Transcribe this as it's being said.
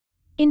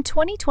In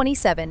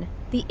 2027,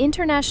 the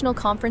International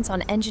Conference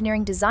on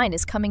Engineering Design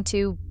is coming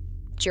to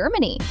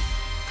Germany.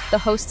 The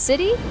host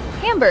city?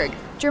 Hamburg,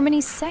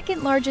 Germany's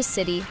second largest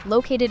city,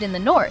 located in the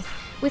north,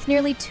 with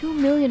nearly 2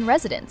 million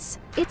residents.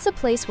 It's a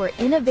place where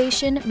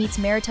innovation meets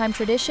maritime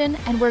tradition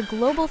and where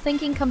global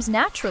thinking comes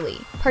naturally.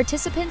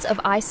 Participants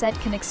of ICED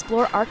can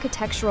explore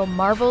architectural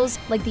marvels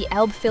like the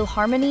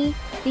Elbphilharmonie,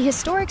 the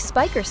historic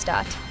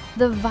Speicherstadt,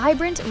 the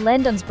vibrant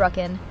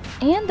Lendensbrücken,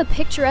 and the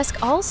picturesque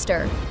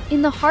Ulster,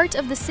 in the heart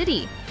of the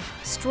city.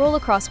 Stroll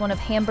across one of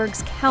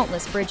Hamburg's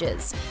countless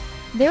bridges.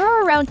 There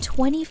are around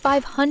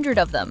 2,500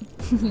 of them.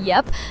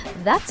 Yep,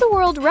 that's a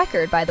world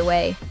record, by the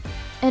way.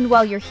 And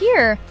while you're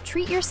here,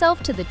 treat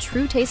yourself to the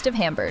true taste of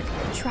Hamburg.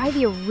 Try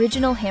the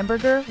original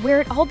hamburger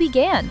where it all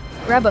began.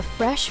 Grab a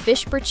fresh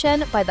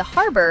Fischbrötchen by the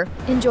harbor,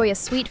 enjoy a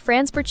sweet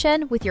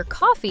Franzbrötchen with your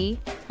coffee,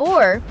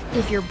 or,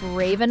 if you're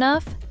brave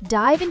enough,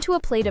 dive into a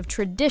plate of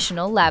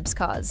traditional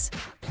Labskaus.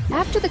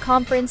 After the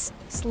conference,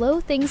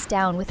 slow things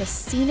down with a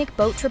scenic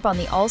boat trip on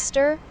the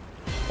Ulster,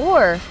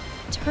 or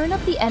turn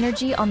up the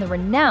energy on the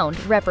renowned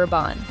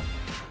Reeperbahn.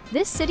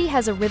 This city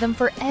has a rhythm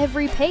for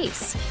every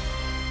pace.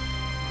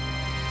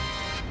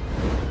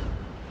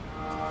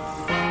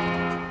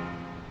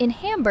 In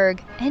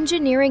Hamburg,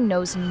 engineering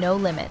knows no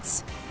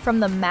limits. From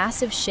the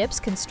massive ships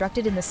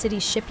constructed in the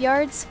city's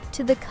shipyards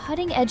to the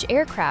cutting-edge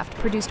aircraft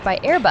produced by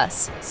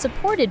Airbus,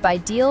 supported by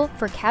Diehl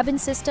for cabin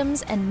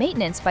systems and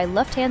maintenance by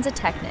Lufthansa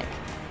Technik.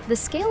 The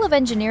scale of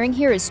engineering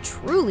here is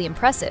truly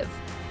impressive.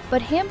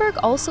 But Hamburg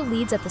also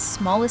leads at the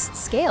smallest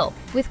scale,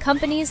 with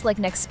companies like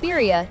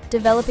Nexperia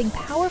developing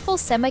powerful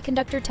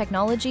semiconductor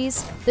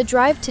technologies that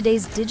drive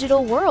today's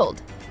digital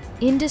world.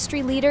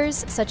 Industry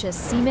leaders such as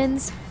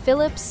Siemens,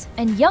 Philips,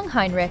 and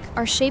Jungheinrich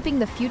are shaping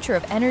the future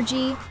of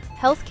energy,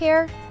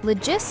 healthcare,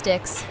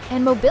 logistics,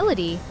 and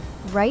mobility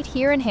right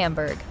here in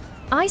Hamburg.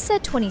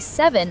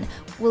 ICED27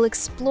 will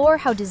explore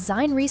how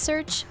design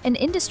research and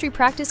industry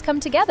practice come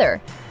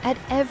together at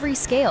every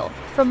scale,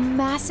 from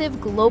massive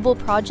global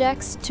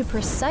projects to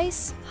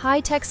precise,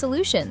 high-tech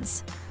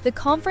solutions. The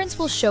conference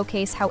will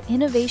showcase how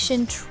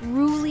innovation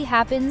truly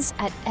happens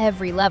at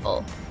every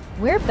level.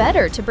 Where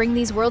better to bring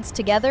these worlds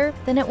together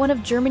than at one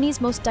of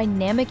Germany's most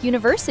dynamic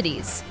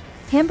universities?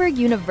 Hamburg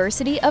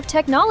University of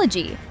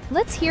Technology.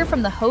 Let's hear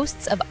from the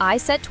hosts of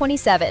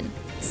ICED27.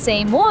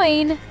 Say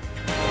moin!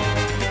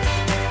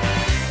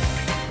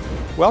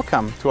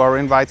 Welcome to our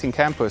inviting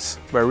campus,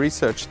 where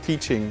research,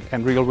 teaching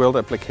and real-world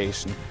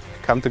application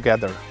come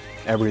together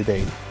every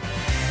day.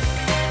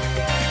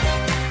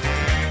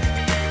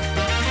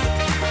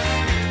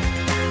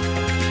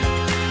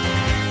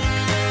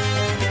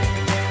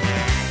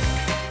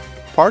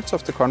 Parts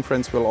of the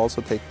conference will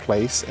also take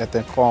place at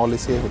the Grand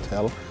Lycée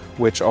Hotel,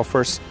 which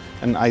offers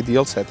an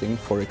ideal setting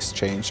for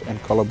exchange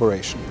and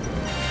collaboration.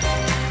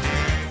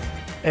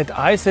 At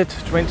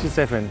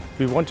ICED27,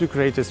 we want to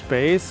create a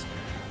space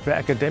where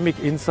academic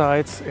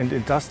insights and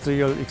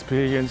industrial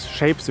experience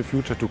shapes the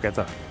future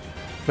together.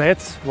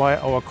 That's why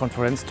our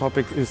conference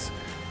topic is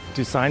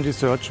Design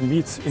Research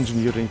Meets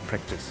Engineering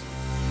Practice.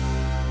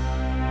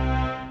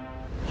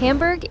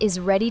 Hamburg is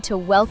ready to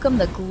welcome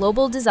the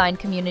global design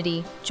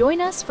community. Join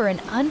us for an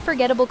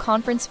unforgettable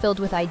conference filled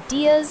with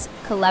ideas,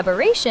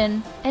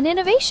 collaboration, and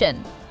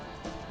innovation.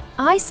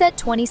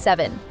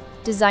 ICED27,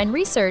 Design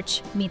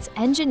Research Meets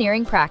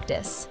Engineering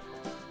Practice.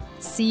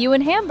 See you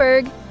in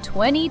Hamburg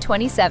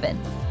 2027.